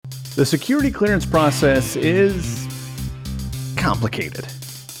The security clearance process is complicated.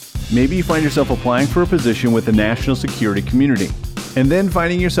 Maybe you find yourself applying for a position with the national security community, and then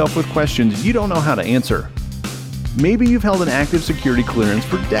finding yourself with questions you don't know how to answer. Maybe you've held an active security clearance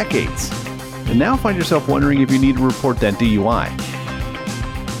for decades, and now find yourself wondering if you need to report that DUI.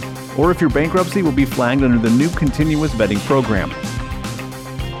 Or if your bankruptcy will be flagged under the new continuous vetting program.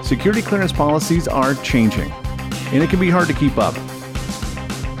 Security clearance policies are changing, and it can be hard to keep up.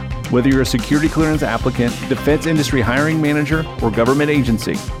 Whether you're a security clearance applicant, defense industry hiring manager, or government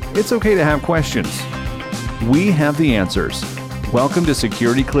agency, it's okay to have questions. We have the answers. Welcome to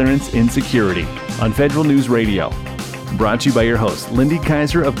Security Clearance in Security on Federal News Radio. Brought to you by your hosts, Lindy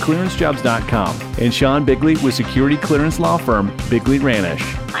Kaiser of ClearanceJobs.com and Sean Bigley with security clearance law firm Bigley Ranish.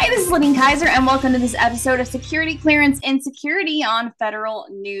 Hi, this is Lindy Kaiser, and welcome to this episode of Security Clearance in Security on Federal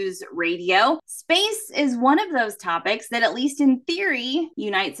News Radio. Space is one of those topics that, at least in theory,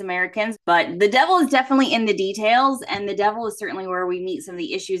 unites Americans, but the devil is definitely in the details, and the devil is certainly where we meet some of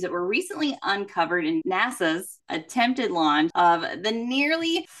the issues that were recently uncovered in NASA's attempted launch of the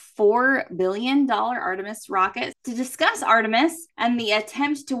nearly $4 billion Artemis rocket. To discuss Artemis and the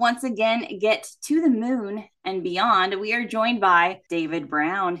attempt to once again get to the moon and beyond, we are joined by David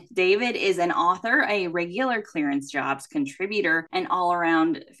Brown. David is an author, a regular ClearanceJobs contributor, and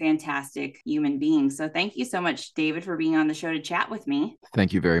all-around fantastic human being. So thank you so much, David, for being on the show to chat with me.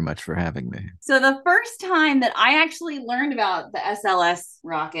 Thank you very much for having me. So the first time that I actually learned about the SLS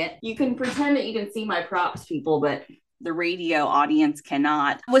rocket, you can pretend that you can see my props, people, but the radio audience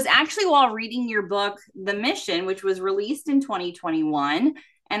cannot, was actually while reading your book, The Mission, which was released in 2021.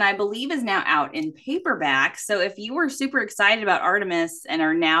 And I believe is now out in paperback. So if you were super excited about Artemis and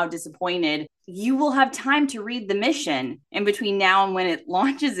are now disappointed, you will have time to read The Mission in between now and when it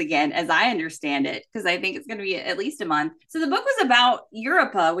launches again, as I understand it, because I think it's going to be at least a month. So the book was about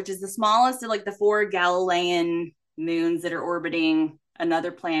Europa, which is the smallest of like the 4 Galilean moons that are orbiting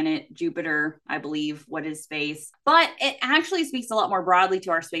another planet, Jupiter, I believe, what is space. But it actually speaks a lot more broadly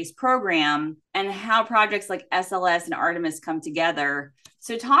to our space program and how projects like SLS and Artemis come together.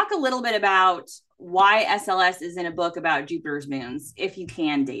 So talk a little bit about why SLS is in a book about Jupiter's moons, if you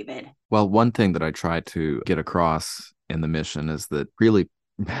can, David. Well, one thing that I try to get across in The Mission is that really,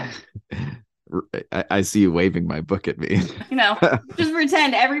 I see you waving my book at me. You know, just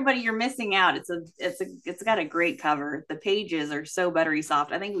pretend everybody you're missing out. It's got a great cover. The pages are so buttery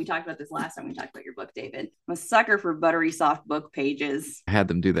soft. I think we talked about this last time we talked about your book, David. I'm a sucker for buttery soft book pages. I had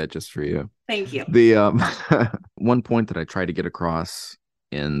them do that just for you. Thank you. The one point that I try to get across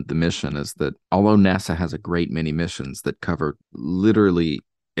in The Mission is that although NASA has a great many missions that cover literally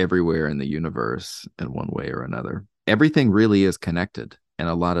everywhere in the universe in one way or another, everything really is connected in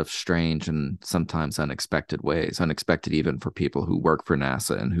a lot of strange and sometimes unexpected ways, unexpected even for people who work for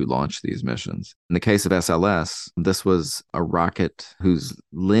NASA and who launch these missions. In the case of SLS, this was a rocket whose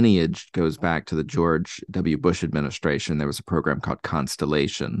lineage goes back to the George W. Bush administration. There was a program called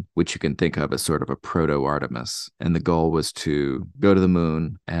Constellation, which you can think of as sort of a proto-Artemis. And the goal was to go to the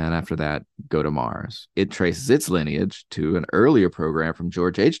moon and after that, go to Mars. It traces its lineage to an earlier program from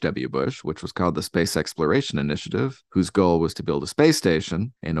George H.W. Bush, which was called the Space Exploration Initiative, whose goal was to build a space station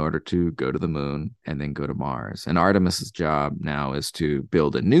in order to go to the moon and then go to Mars. And Artemis's job now is to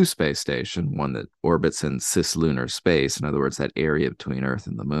build a new space station, one that orbits in cislunar space, in other words, that area between Earth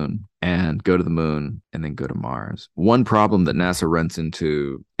and the moon, and go to the moon and then go to Mars. One problem that NASA runs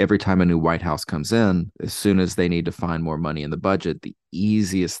into every time a new White House comes in, as soon as they need to find more money in the budget, the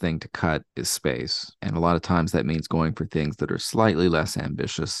easiest thing to cut is space. And a lot of times that means going for things that are slightly less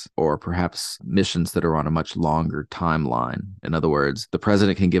ambitious or perhaps missions that are on a much longer timeline. In other words, the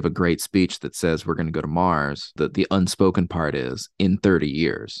president can give a great speech that says we're going to go to Mars. The unspoken part is in 30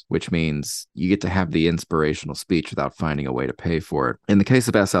 years, which means you get to have the inspirational speech without finding a way to pay for it. In the case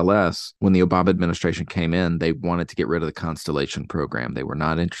of SLS, when the Obama administration came in, they wanted to get rid of the Constellation program. They were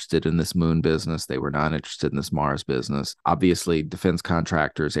not interested in this moon business. They were not interested in this Mars business. Obviously, defense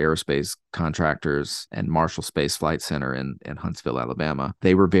contractors, aerospace contractors, and Marshall Space Flight Center in Huntsville, Alabama,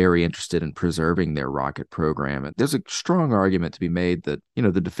 they were very interested in preserving their rocket program. And there's a strong argument to be made that,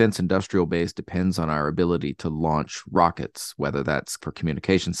 the defense industrial base depends on our ability to launch rockets, whether that's for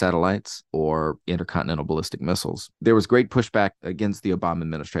communication satellites or intercontinental ballistic missiles. There was great pushback against the Obama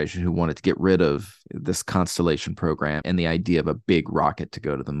administration who wanted to get rid of this Constellation program and the idea of a big rocket to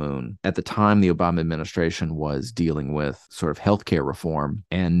go to the moon. At the time, the Obama administration was dealing with sort of healthcare reform,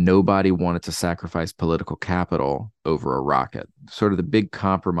 and nobody wanted to sacrifice political capital over a rocket. Sort of the big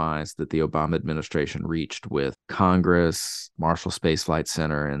compromise that the Obama administration reached with Congress, Marshall Space Flight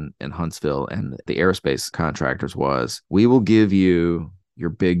Center in Huntsville, and the aerospace contractors was, we will give you your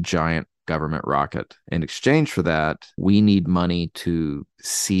big giant government rocket. In exchange for that, we need money to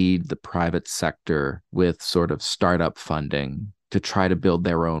seed the private sector with sort of startup funding to try to build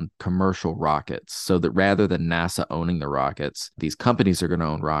their own commercial rockets, so that rather than NASA owning the rockets, these companies are going to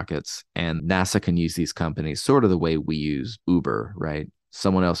own rockets, and NASA can use these companies sort of the way we use Uber, right?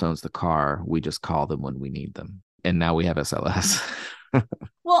 Someone else owns the car. We just call them when we need them. And now we have SLS.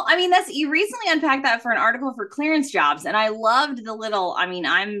 Well, I mean, you recently unpacked that for an article for clearance jobs. And I loved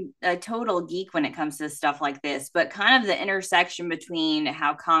I'm a total geek when it comes to stuff like this, but kind of the intersection between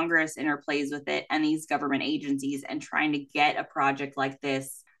how Congress interplays with it and these government agencies and trying to get a project like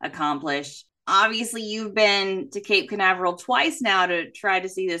this accomplished. Obviously, you've been to Cape Canaveral twice now to try to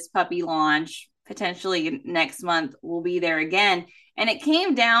see this puppy launch. Potentially next month, we'll be there again. And it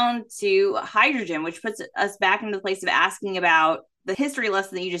came down to hydrogen, which puts us back into the place of asking about the history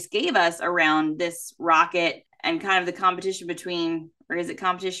lesson that you just gave us around this rocket and kind of the competition between, or is it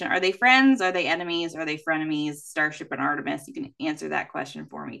competition? Are they friends? Are they enemies? Are they frenemies? Starship and Artemis. You can answer that question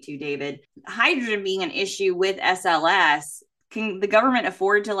for me too, David. Hydrogen being an issue with SLS, can the government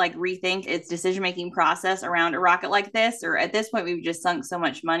afford to rethink its decision-making process around a rocket like this? Or at this point, we've just sunk so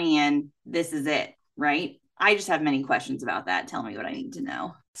much money in, this is it, right? I just have many questions about that. Tell me what I need to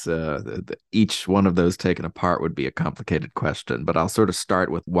know. Each one of those taken apart would be a complicated question, but I'll sort of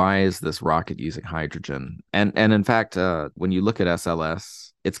start with, why is this rocket using hydrogen? And in fact, when you look at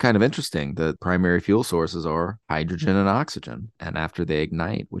SLS, it's kind of interesting. The primary fuel sources are hydrogen and oxygen. And after they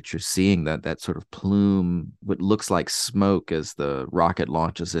ignite, what you're seeing, that sort of plume, what looks like smoke as the rocket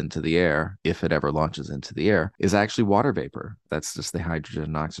launches into the air, if it ever launches into the air, is actually water vapor. That's just the hydrogen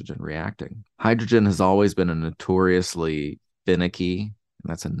and oxygen reacting. Hydrogen has always been a notoriously finicky,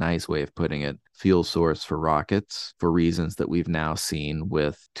 that's a nice way of putting it, fuel source for rockets, for reasons that we've now seen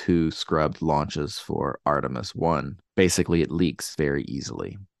with 2 scrubbed launches for Artemis 1. Basically, it leaks very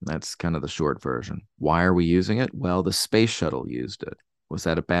easily. That's kind of the short version. Why are we using it? Well, the space shuttle used it. Was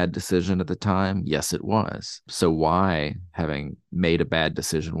that a bad decision at the time? Yes, it was. So why, having made a bad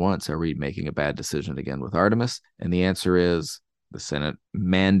decision once, are we making a bad decision again with Artemis? And the answer is, the Senate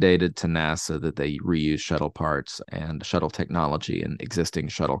mandated to NASA that they reuse shuttle parts and shuttle technology in existing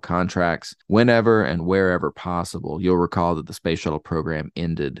shuttle contracts whenever and wherever possible. You'll recall that the space shuttle program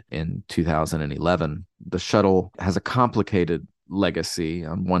ended in 2011. The shuttle has a complicated legacy.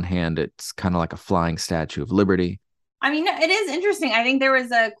 On one hand, it's kind of like a flying Statue of Liberty. I mean, it is interesting. I think there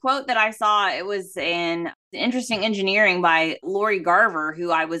was a quote that I saw. It was in Interesting Engineering by Lori Garver, who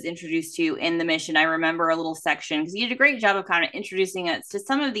I was introduced to in the mission. I remember a little section because you did a great job of kind of introducing us to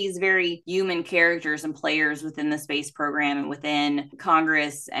some of these very human characters and players within the space program and within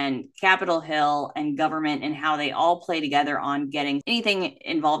Congress and Capitol Hill and government, and how they all play together on getting anything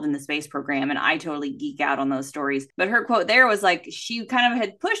involved in the space program. And I totally geek out on those stories. But her quote there was she kind of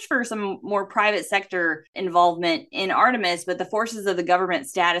had pushed for some more private sector involvement in Artemis, but the forces of the government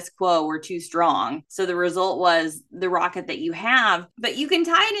status quo were too strong. So the result was the rocket that you have. But you can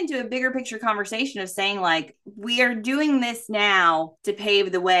tie it into a bigger picture conversation of saying, we are doing this now to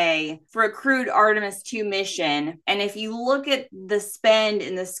pave the way for a crewed Artemis 2 mission. And if you look at the spend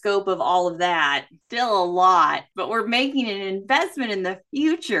and the scope of all of that, still a lot, but we're making an investment in the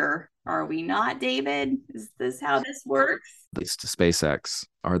future. Are we not, David? Is this how this works? Leads to SpaceX.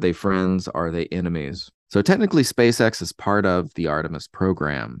 Are they friends? Are they enemies? So technically, SpaceX is part of the Artemis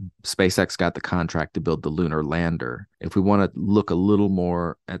program. SpaceX got the contract to build the lunar lander. If we want to look a little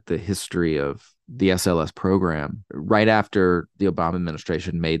more at the history of the SLS program, right after the Obama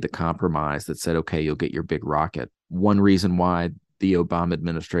administration made the compromise that said, okay, you'll get your big rocket. One reason why the Obama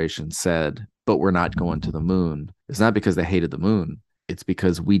administration said, but we're not going to the moon, is not because they hated the moon. It's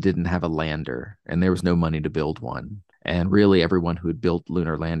because we didn't have a lander and there was no money to build one. And really, everyone who had built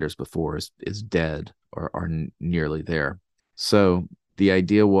lunar landers before is dead or nearly there. So the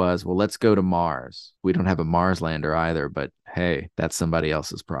idea was, well, let's go to Mars. We don't have a Mars lander either, but hey, that's somebody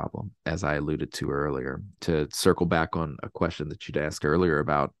else's problem, as I alluded to earlier. To circle back on a question that you'd asked earlier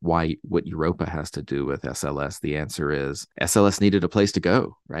about what Europa has to do with SLS, the answer is SLS needed a place to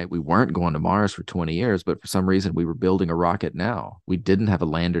go, right? We weren't going to Mars for 20 years, but for some reason we were building a rocket now. We didn't have a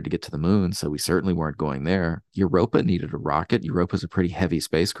lander to get to the moon, so we certainly weren't going there. Europa needed a rocket. Europa's a pretty heavy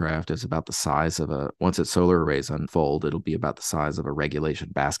spacecraft. It's about the size of once its solar arrays unfold, it'll be about the size of a regulation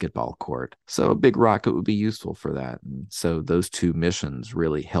basketball court. So a big rocket would be useful for that. And so those 2 missions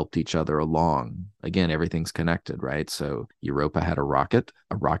really helped each other along. Again, everything's connected, right? So Europa had a rocket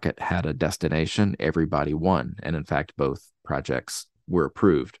had a destination, everybody won. And in fact, both projects were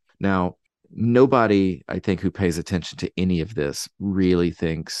approved. Now, nobody, I think, who pays attention to any of this really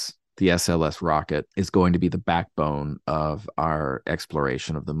thinks the SLS rocket is going to be the backbone of our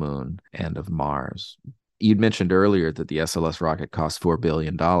exploration of the moon and of Mars. You'd mentioned earlier that the SLS rocket costs $4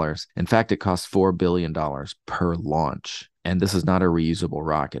 billion. In fact, it costs $4 billion per launch. And this is not a reusable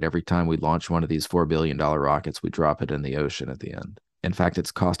rocket. Every time we launch one of these $4 billion rockets, we drop it in the ocean at the end. In fact,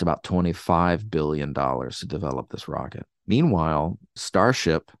 it's cost about $25 billion to develop this rocket. Meanwhile,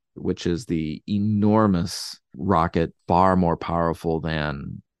 Starship, which is the enormous rocket, far more powerful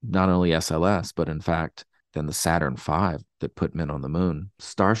than not only SLS, but in fact, than the Saturn V that put men on the moon.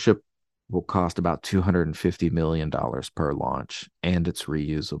 Starship will cost about $250 million per launch, and it's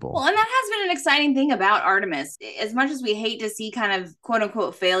reusable. Well, and that has been an exciting thing about Artemis. As much as we hate to see kind of quote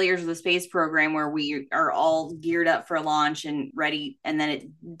unquote failures of the space program where we are all geared up for launch and ready, and then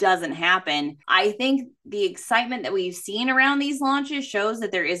it doesn't happen, I think the excitement that we've seen around these launches shows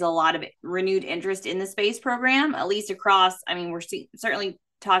that there is a lot of renewed interest in the space program, at least across, I mean, we're certainly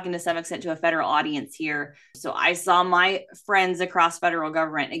talking to some extent to a federal audience here. So I saw my friends across federal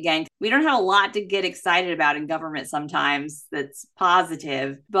government. Again, we don't have a lot to get excited about in government sometimes that's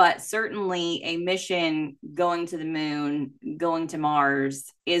positive, but certainly a mission going to the moon, going to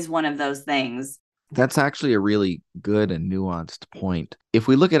Mars is one of those things. That's actually a really good and nuanced point. If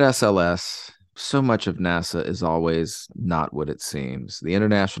we look at SLS, so much of NASA is always not what it seems. The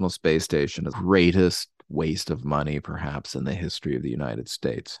International Space Station is the greatest waste of money, perhaps, in the history of the United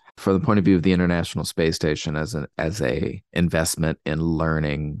States. From the point of view of the International Space Station as a investment in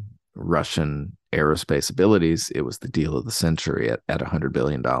learning Russian aerospace abilities, it was the deal of the century at $100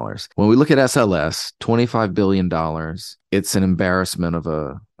 billion. When we look at SLS, $25 billion, it's an embarrassment of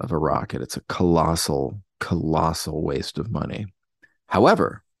a rocket. It's a colossal waste of money.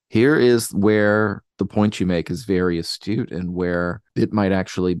 However, here is where the point you make is very astute and where it might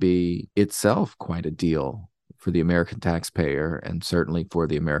actually be itself quite a deal for the American taxpayer and certainly for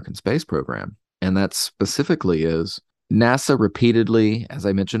the American space program. And that specifically is NASA repeatedly, as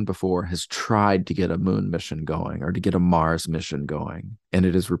I mentioned before, has tried to get a moon mission going or to get a Mars mission going, and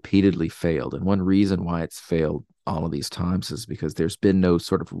it has repeatedly failed. And one reason why it's failed all of these times is because there's been no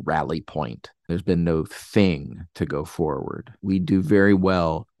sort of rally point. There's been no thing to go forward. We do very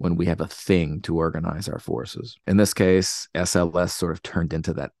well when we have a thing to organize our forces. In this case, SLS sort of turned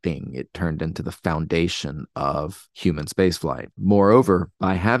into that thing. It turned into the foundation of human spaceflight. Moreover,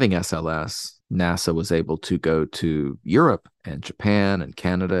 by having SLS, NASA was able to go to Europe and Japan and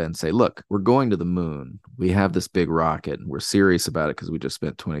Canada and say, look, we're going to the moon. We have this big rocket and we're serious about it because we just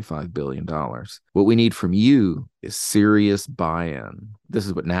spent $25 billion. What we need from you is serious buy-in. This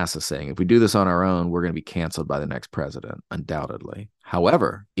is what NASA's saying. If we do this on our own, we're going to be canceled by the next president, undoubtedly.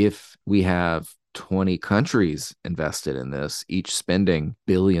 However, if we have 20 countries invested in this, each spending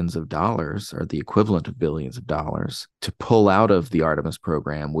billions of dollars or the equivalent of billions of dollars, to pull out of the Artemis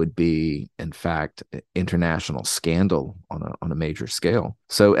program would be, in fact, international scandal on a major scale.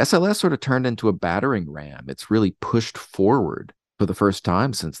 So SLS sort of turned into a battering ram. It's really pushed forward for the first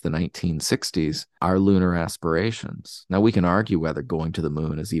time since the 1960s, our lunar aspirations. Now, we can argue whether going to the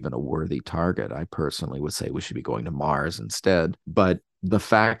moon is even a worthy target. I personally would say we should be going to Mars instead. But the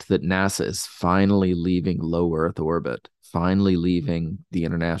fact that NASA is finally leaving low Earth orbit, finally leaving the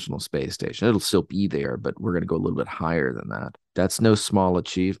International Space Station, it'll still be there, but we're going to go a little bit higher than that. That's no small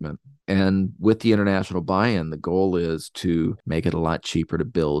achievement. And with the international buy-in, the goal is to make it a lot cheaper to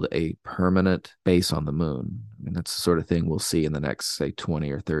build a permanent base on the moon. I mean, that's the sort of thing we'll see in the next, say,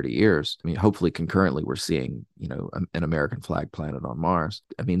 20 or 30 years. I mean, hopefully concurrently, we're seeing, an American flag planet on Mars.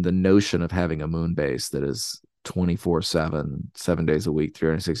 I mean, the notion of having a moon base that is 24/7, 7 days a week,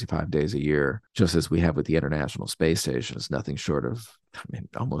 365 days a year, just as we have with the International Space Station, is nothing short of,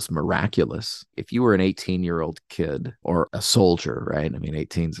 almost miraculous. If you were an 18-year-old kid or a soldier, right? I mean,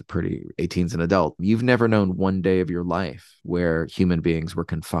 18's an adult. You've never known one day of your life where human beings were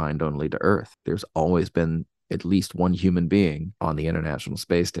confined only to Earth. There's always been at least one human being on the International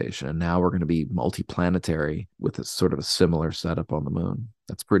Space Station. And now we're going to be multiplanetary with a sort of a similar setup on the moon.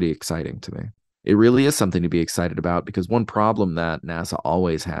 That's pretty exciting to me. It really is something to be excited about because one problem that NASA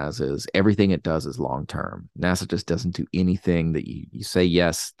always has is everything it does is long-term. NASA just doesn't do anything that you say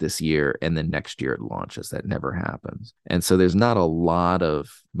yes this year and then next year it launches. That never happens. And so there's not a lot of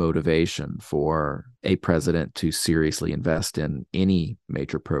motivation for a president to seriously invest in any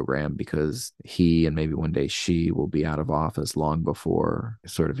major program because he and maybe one day she will be out of office long before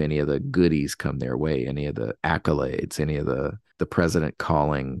sort of any of the goodies come their way, any of the accolades, any of the president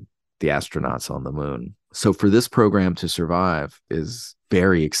calling the astronauts on the moon. So for this program to survive is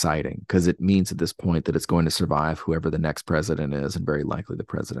very exciting because it means at this point that it's going to survive whoever the next president is and very likely the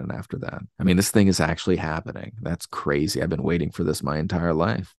president after that. I mean, this thing is actually happening. That's crazy. I've been waiting for this my entire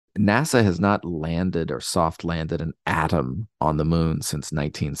life. NASA has not landed or soft landed an atom on the moon since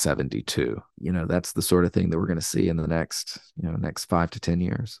 1972. That's the sort of thing that we're going to see in the next 5 to 10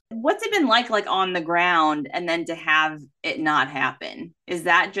 years. What's it been like on the ground and then to have it not happen? Is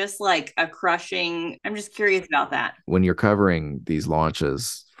that just like a crushing? I'm just curious about that. When you're covering these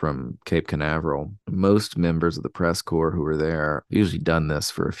launches from Cape Canaveral, most members of the press corps who were there usually done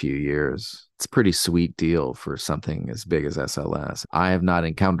this for a few years. It's a pretty sweet deal for something as big as SLS. I have not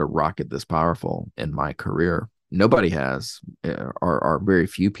encountered a rocket this powerful in my career. Nobody has, or very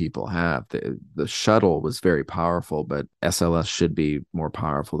few people have. The shuttle was very powerful, but SLS should be more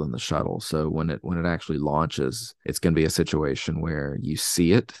powerful than the shuttle. So when it actually launches, it's going to be a situation where you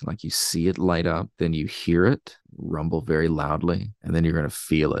see it light up, then you hear it rumble very loudly, and then you're going to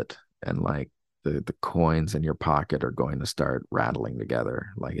feel it, and like the coins in your pocket are going to start rattling together.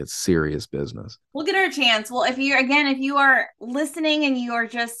 Like, it's serious business. We'll get our chance. Well, if you are listening and you are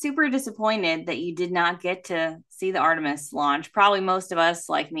just super disappointed that you did not get to see the Artemis launch, probably most of us,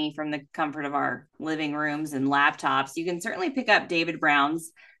 like me, from the comfort of our living rooms and laptops, you can certainly pick up David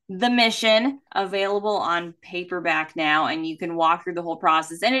Brown's The Mission, available on paperback now, and you can walk through the whole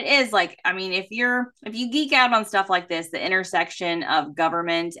process. And it is like, I mean, if you geek out on stuff like this, the intersection of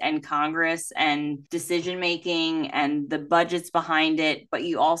government and Congress and decision making and the budgets behind it, but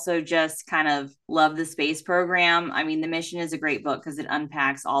you also just kind of love the space program. I mean, The Mission is a great book because it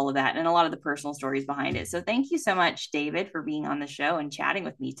unpacks all of that and a lot of the personal stories behind it. So thank you so much, David, for being on the show and chatting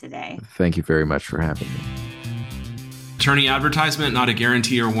with me today. Thank you very much for having me. Attorney advertisement, not a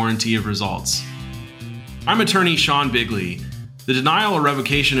guarantee or warranty of results. I'm attorney Sean Bigley. The denial or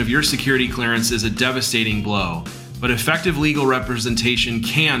revocation of your security clearance is a devastating blow, but effective legal representation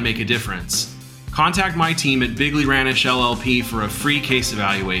can make a difference. Contact my team at Bigley Ranish LLP for a free case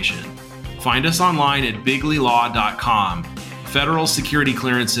evaluation. Find us online at bigleylaw.com. Federal security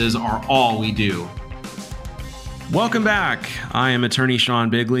clearances are all we do. Welcome back. I am attorney Sean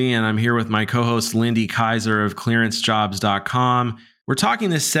Bigley, and I'm here with my co-host Lindy Kaiser of clearancejobs.com. We're talking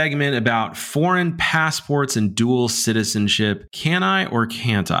this segment about foreign passports and dual citizenship. Can I or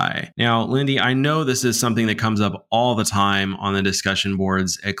can't I? Now, Lindy, I know this is something that comes up all the time on the discussion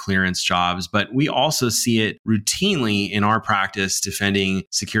boards at Clearance Jobs, but we also see it routinely in our practice defending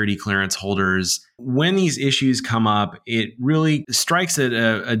security clearance holders. When these issues come up, it really strikes at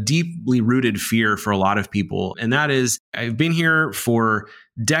a deeply rooted fear for a lot of people. And that is, I've been here for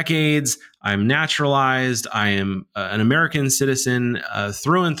decades. I'm naturalized. I am an American citizen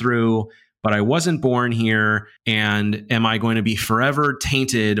through and through, but I wasn't born here. And am I going to be forever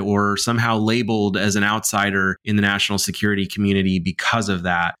tainted or somehow labeled as an outsider in the national security community because of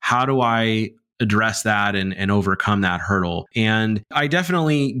that? How do I address that and overcome that hurdle? And I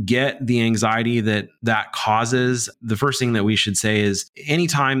definitely get the anxiety that causes. The first thing that we should say is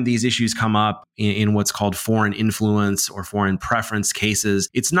anytime these issues come up in what's called foreign influence or foreign preference cases,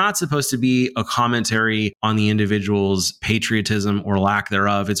 it's not supposed to be a commentary on the individual's patriotism or lack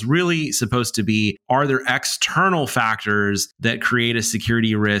thereof. It's really supposed to be, are there external factors that create a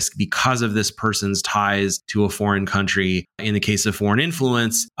security risk because of this person's ties to a foreign country? In the case of foreign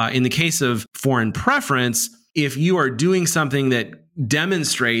influence, in the case of foreign preference, if you are doing something that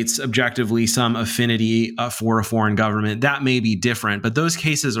demonstrates objectively some affinity for a foreign government, that may be different, but those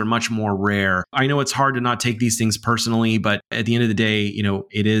cases are much more rare. I know it's hard to not take these things personally, but at the end of the day,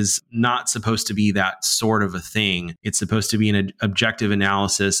 it is not supposed to be that sort of a thing. It's supposed to be an objective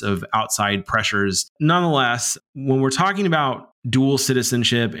analysis of outside pressures. Nonetheless, when we're talking about dual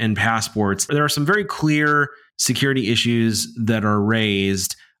citizenship and passports, there are some very clear security issues that are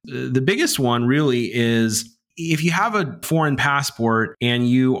raised. The biggest one really is if you have a foreign passport and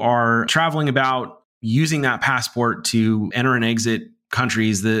you are traveling about using that passport to enter and exit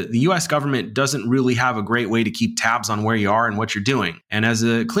countries, the US government doesn't really have a great way to keep tabs on where you are and what you're doing. And as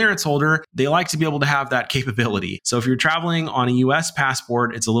a clearance holder, they like to be able to have that capability. So if you're traveling on a US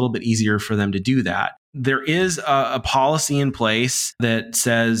passport, it's a little bit easier for them to do that. There is a policy in place that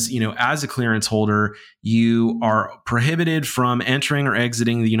says, as a clearance holder, you are prohibited from entering or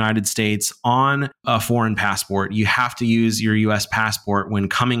exiting the United States on a foreign passport. You have to use your US passport when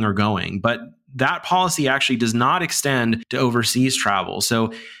coming or going. But that policy actually does not extend to overseas travel.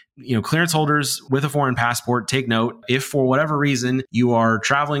 So, clearance holders with a foreign passport, take note, if for whatever reason you are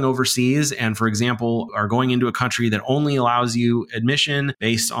traveling overseas and, for example, are going into a country that only allows you admission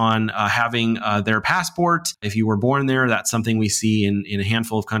based on having their passport, if you were born there, that's something we see in a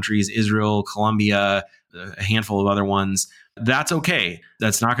handful of countries, Israel, Colombia, a handful of other ones. That's okay.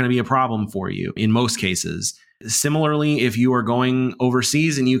 That's not going to be a problem for you in most cases. Similarly, if you are going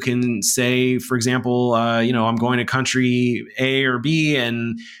overseas and you can say, for example, I'm going to country A or B,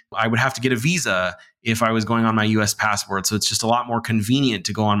 and I would have to get a visa if I was going on my US passport. So it's just a lot more convenient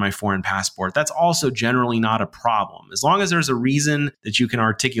to go on my foreign passport. That's also generally not a problem. As long as there's a reason that you can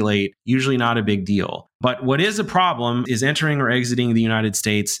articulate, usually not a big deal. But what is a problem is entering or exiting the United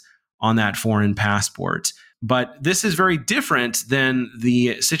States on that foreign passport. But this is very different than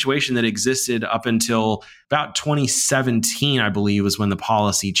the situation that existed up until about 2017, I believe, was when the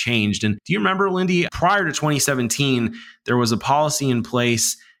policy changed. And do you remember, Lindy, prior to 2017, there was a policy in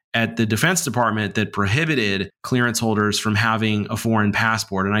place at the Defense Department that prohibited clearance holders from having a foreign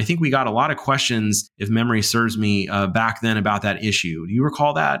passport. And I think we got a lot of questions, if memory serves me, back then about that issue. Do you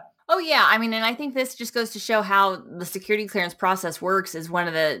recall that? Oh, yeah. I mean, and I think this just goes to show how the security clearance process works. Is one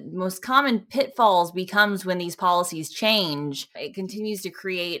of the most common pitfalls becomes when these policies change. It continues to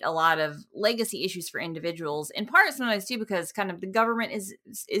create a lot of legacy issues for individuals, in part sometimes too, because kind of the government is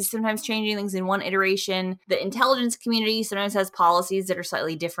sometimes changing things in one iteration. The intelligence community sometimes has policies that are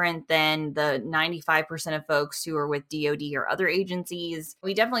slightly different than the 95% of folks who are with DoD or other agencies.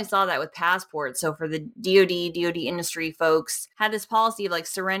 We definitely saw that with passports. So for the DoD industry folks had this policy of like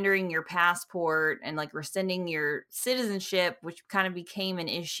surrendering your passport and like rescinding your citizenship, which kind of became an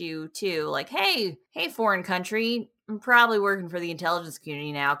issue too. Like, hey, foreign country, I'm probably working for the intelligence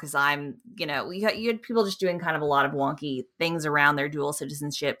community now because I'm, you had people just doing kind of a lot of wonky things around their dual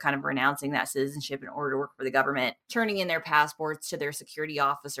citizenship, kind of renouncing that citizenship in order to work for the government, turning in their passports to their security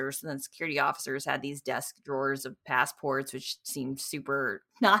officers. And then security officers had these desk drawers of passports, which seemed super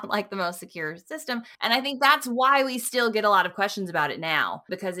not like the most secure system. And I think that's why we still get a lot of questions about it now,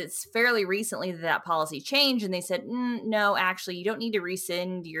 because it's fairly recently that policy changed and they said, no, actually, you don't need to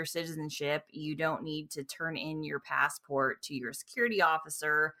rescind your citizenship. You don't need to turn in your passport to your security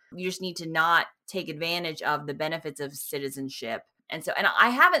officer. You just need to not take advantage of the benefits of citizenship. And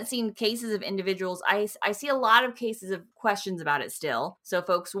I haven't seen cases of individuals. I see a lot of cases of questions about it still. So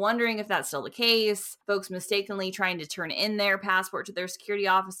folks wondering if that's still the case, folks mistakenly trying to turn in their passport to their security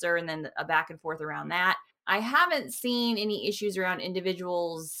officer, and then a back and forth around that. I haven't seen any issues around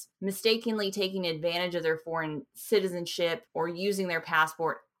individuals mistakenly taking advantage of their foreign citizenship or using their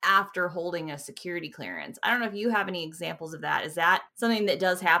passport after holding a security clearance. I don't know if you have any examples of that. Is that something that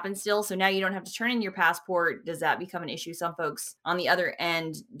does happen still? So now you don't have to turn in your passport. Does that become an issue? Some folks on the other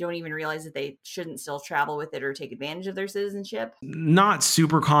end don't even realize that they shouldn't still travel with it or take advantage of their citizenship. Not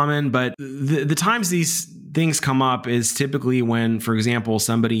super common, but the times these things come up is typically when, for example,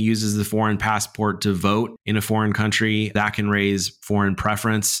 somebody uses the foreign passport to vote in a foreign country. That can raise foreign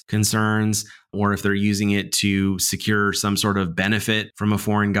preference concerns. Or if they're using it to secure some sort of benefit from a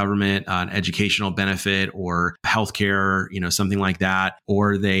foreign government, an educational benefit or healthcare, something like that,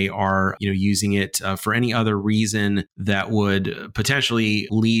 or they are, using it for any other reason that would potentially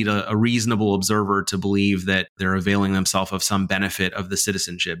lead a reasonable observer to believe that they're availing themselves of some benefit of the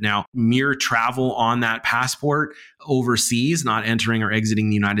citizenship. Now, mere travel on that passport overseas, not entering or exiting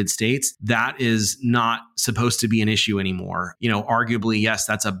the United States, that is not supposed to be an issue anymore. Arguably, yes,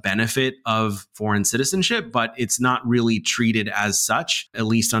 that's a benefit of foreign citizenship, but it's not really treated as such, at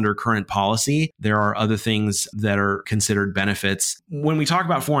least under current policy. There are other things that are considered benefits. When we talk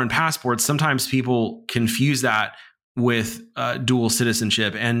about foreign passports, sometimes people confuse that with dual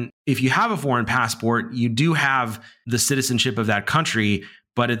citizenship. And if you have a foreign passport, you do have the citizenship of that country.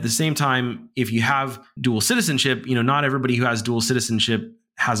 But at the same time, if you have dual citizenship, not everybody who has dual citizenship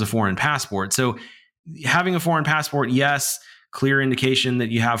has a foreign passport. So having a foreign passport, yes, clear indication that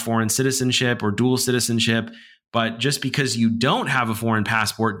you have foreign citizenship or dual citizenship. But just because you don't have a foreign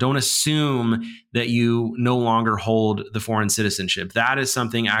passport, don't assume that you no longer hold the foreign citizenship. That is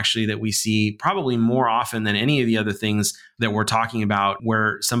something actually that we see probably more often than any of the other things that we're talking about,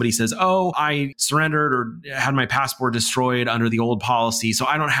 where somebody says, oh, I surrendered or had my passport destroyed under the old policy, so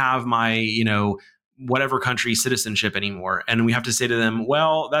I don't have my, whatever country citizenship anymore. And we have to say to them,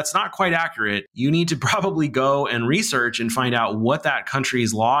 well, that's not quite accurate. You need to probably go and research and find out what that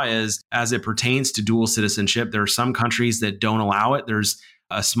country's law is as it pertains to dual citizenship. There are some countries that don't allow it. There's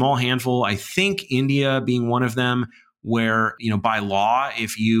a small handful, I think India being one of them, where, by law,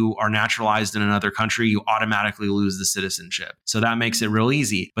 if you are naturalized in another country, you automatically lose the citizenship. So that makes it real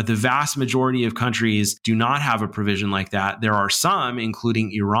easy. But the vast majority of countries do not have a provision like that. There are some,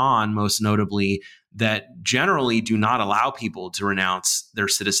 including Iran, most notably, that generally do not allow people to renounce their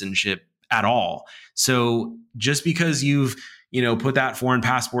citizenship at all. So just because you've put that foreign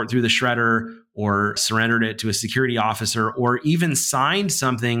passport through the shredder or surrendered it to a security officer or even signed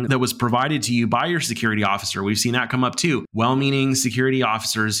something that was provided to you by your security officer. We've seen that come up too. Well-meaning security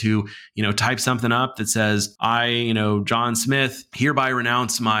officers who, type something up that says, I, John Smith, hereby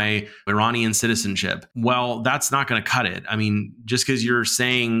renounce my Iranian citizenship. Well, that's not going to cut it. I mean, just because you're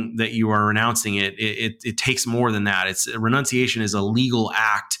saying that you are renouncing it, it takes more than that. Renunciation is a legal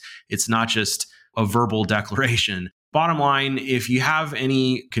act. It's not just a verbal declaration. Bottom line, if you have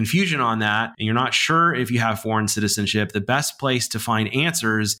any confusion on that and you're not sure if you have foreign citizenship, the best place to find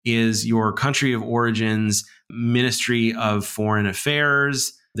answers is your country of origin's Ministry of Foreign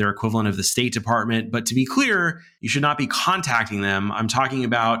Affairs, their equivalent of the State Department. But to be clear, you should not be contacting them. I'm talking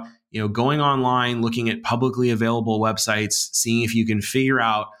about, going online, looking at publicly available websites, seeing if you can figure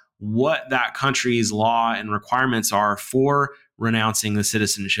out what that country's law and requirements are for renouncing the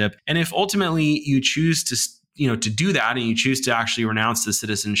citizenship. And if ultimately you choose to do that and you choose to actually renounce the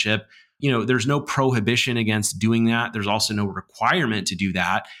citizenship, there's no prohibition against doing that. There's also no requirement to do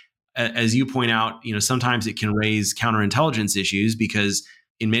that. As you point out, sometimes it can raise counterintelligence issues because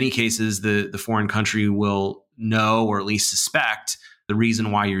in many cases, the foreign country will know or at least suspect the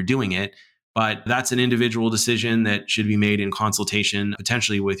reason why you're doing it. But that's an individual decision that should be made in consultation,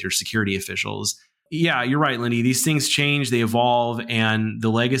 potentially with your security officials. Yeah, you're right, Lindy. These things change, they evolve, and the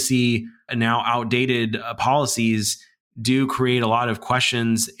legacy and now outdated policies do create a lot of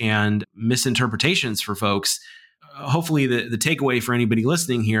questions and misinterpretations for folks. Hopefully, the takeaway for anybody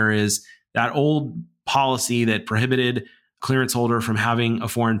listening here is that old policy that prohibited clearance holder from having a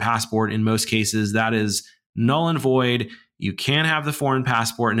foreign passport in most cases, that is null and void. You can't have the foreign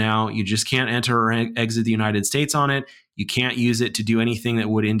passport now. You just can't enter or exit the United States on it. You can't use it to do anything that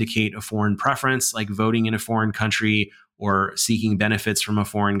would indicate a foreign preference, like voting in a foreign country or seeking benefits from a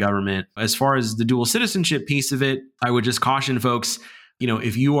foreign government. As far as the dual citizenship piece of it, I would just caution folks,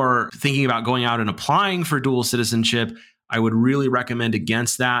 if you are thinking about going out and applying for dual citizenship, I would really recommend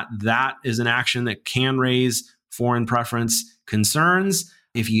against that. That is an action that can raise foreign preference concerns.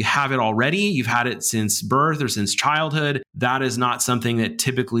 If you have it already, you've had it since birth or since childhood, that is not something that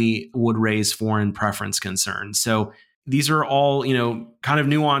typically would raise foreign preference concerns. So these are all, kind of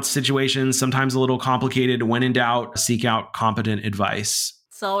nuanced situations, sometimes a little complicated. When in doubt, seek out competent advice.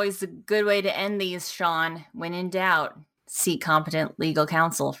 It's always a good way to end these, Sean. When in doubt, seek competent legal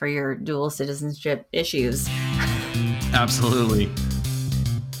counsel for your dual citizenship issues. Absolutely.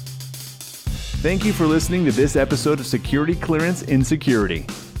 Thank you for listening to this episode of Security Clearance in Security.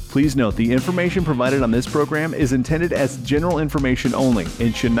 Please note the information provided on this program is intended as general information only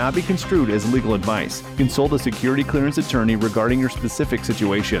and should not be construed as legal advice. Consult a security clearance attorney regarding your specific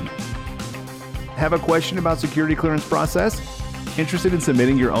situation. Have a question about security clearance process? Interested in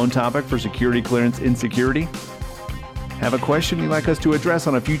submitting your own topic for Security Clearance in Security? Have a question you'd like us to address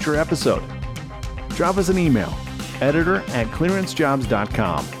on a future episode? Drop us an email,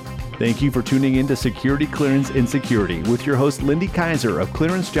 editor@clearancejobs.com. Thank you for tuning in to Security Clearance in Security with your host Lindy Kaiser of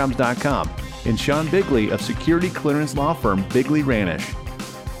clearancejobs.com and Sean Bigley of security clearance law firm Bigley Ranish.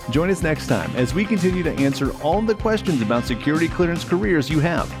 Join us next time as we continue to answer all the questions about security clearance careers you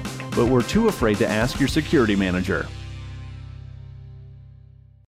have, but were too afraid to ask your security manager.